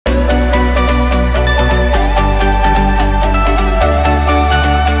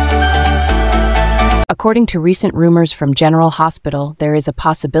According to recent rumors from General Hospital, there is a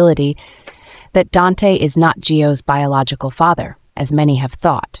possibility that Dante is not Gio's biological father, as many have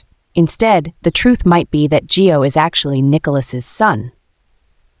thought. Instead, the truth might be that Gio is actually Nikolas's son.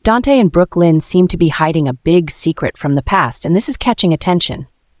 Dante and Brooklyn seem to be hiding a big secret from the past, and this is catching attention.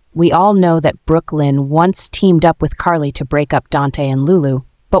 We all know that Brooklyn once teamed up with Carly to break up Dante and Lulu,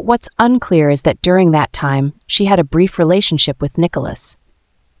 but what's unclear is that during that time, she had a brief relationship with Nikolas.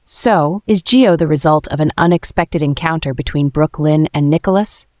 So, is Gio the result of an unexpected encounter between Brooklyn and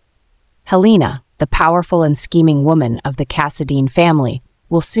Nikolas? Helena, the powerful and scheming woman of the Cassadine family,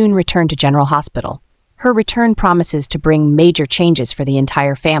 will soon return to General Hospital. Her return promises to bring major changes for the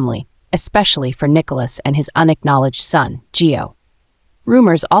entire family, especially for Nikolas and his unacknowledged son, Gio.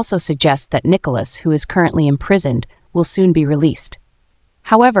 Rumors also suggest that Nikolas, who is currently imprisoned, will soon be released.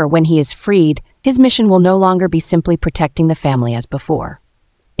 However, when he is freed, his mission will no longer be simply protecting the family as before.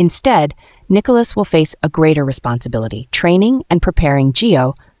 Instead, Nikolas will face a greater responsibility, training and preparing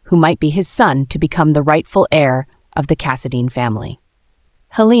Gio, who might be his son, to become the rightful heir of the Cassadine family.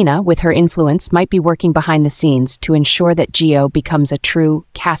 Helena, with her influence, might be working behind the scenes to ensure that Gio becomes a true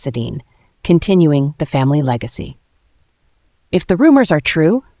Cassadine, continuing the family legacy. If the rumors are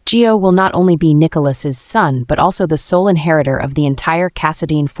true, Gio will not only be Nikolas's son, but also the sole inheritor of the entire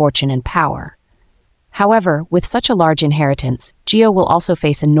Cassadine fortune and power. However, with such a large inheritance, Gio will also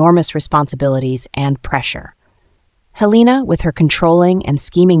face enormous responsibilities and pressure. Helena, with her controlling and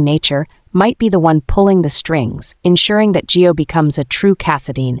scheming nature, might be the one pulling the strings, ensuring that Gio becomes a true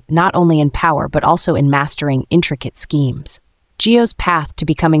Cassadine, not only in power but also in mastering intricate schemes. Gio's path to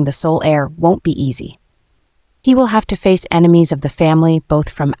becoming the sole heir won't be easy. He will have to face enemies of the family both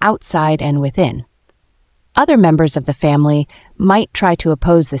from outside and within. Other members of the family might try to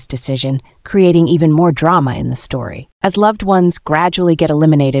oppose this decision, creating even more drama in the story. As loved ones gradually get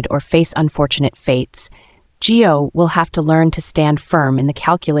eliminated or face unfortunate fates, Gio will have to learn to stand firm in the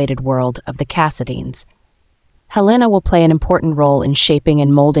calculated world of the Cassadines. Helena will play an important role in shaping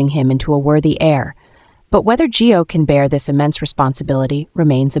and molding him into a worthy heir, but whether Gio can bear this immense responsibility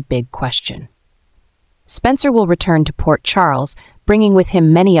remains a big question. Spencer will return to Port Charles, bringing with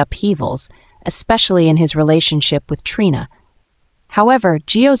him many upheavals, especially in his relationship with Trina. However,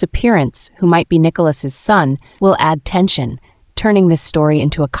 Gio's appearance, who might be Nikolas's son, will add tension, turning this story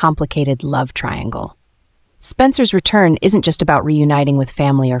into a complicated love triangle. Spencer's return isn't just about reuniting with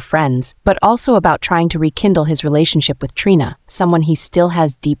family or friends, but also about trying to rekindle his relationship with Trina, someone he still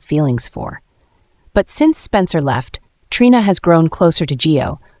has deep feelings for. But since Spencer left, Trina has grown closer to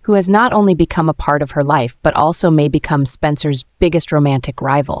Gio, who has not only become a part of her life, but also may become Spencer's biggest romantic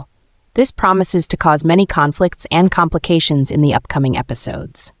rival. This promises to cause many conflicts and complications in the upcoming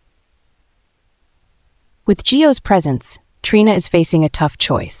episodes. With Gio's presence, Trina is facing a tough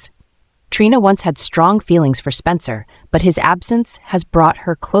choice. Trina once had strong feelings for Spencer, but his absence has brought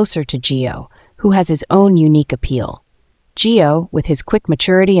her closer to Gio, who has his own unique appeal. Gio, with his quick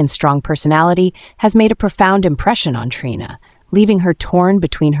maturity and strong personality, has made a profound impression on Trina, leaving her torn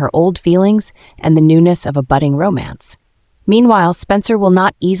between her old feelings and the newness of a budding romance. Meanwhile, Spencer will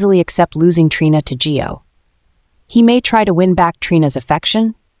not easily accept losing Trina to Gio. He may try to win back Trina's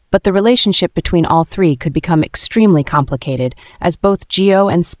affection, but the relationship between all three could become extremely complicated as both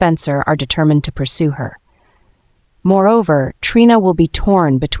Gio and Spencer are determined to pursue her. Moreover, Trina will be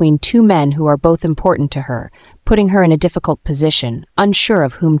torn between two men who are both important to her, putting her in a difficult position, unsure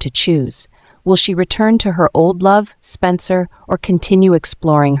of whom to choose. Will she return to her old love, Spencer, or continue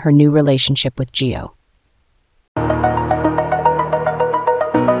exploring her new relationship with Gio?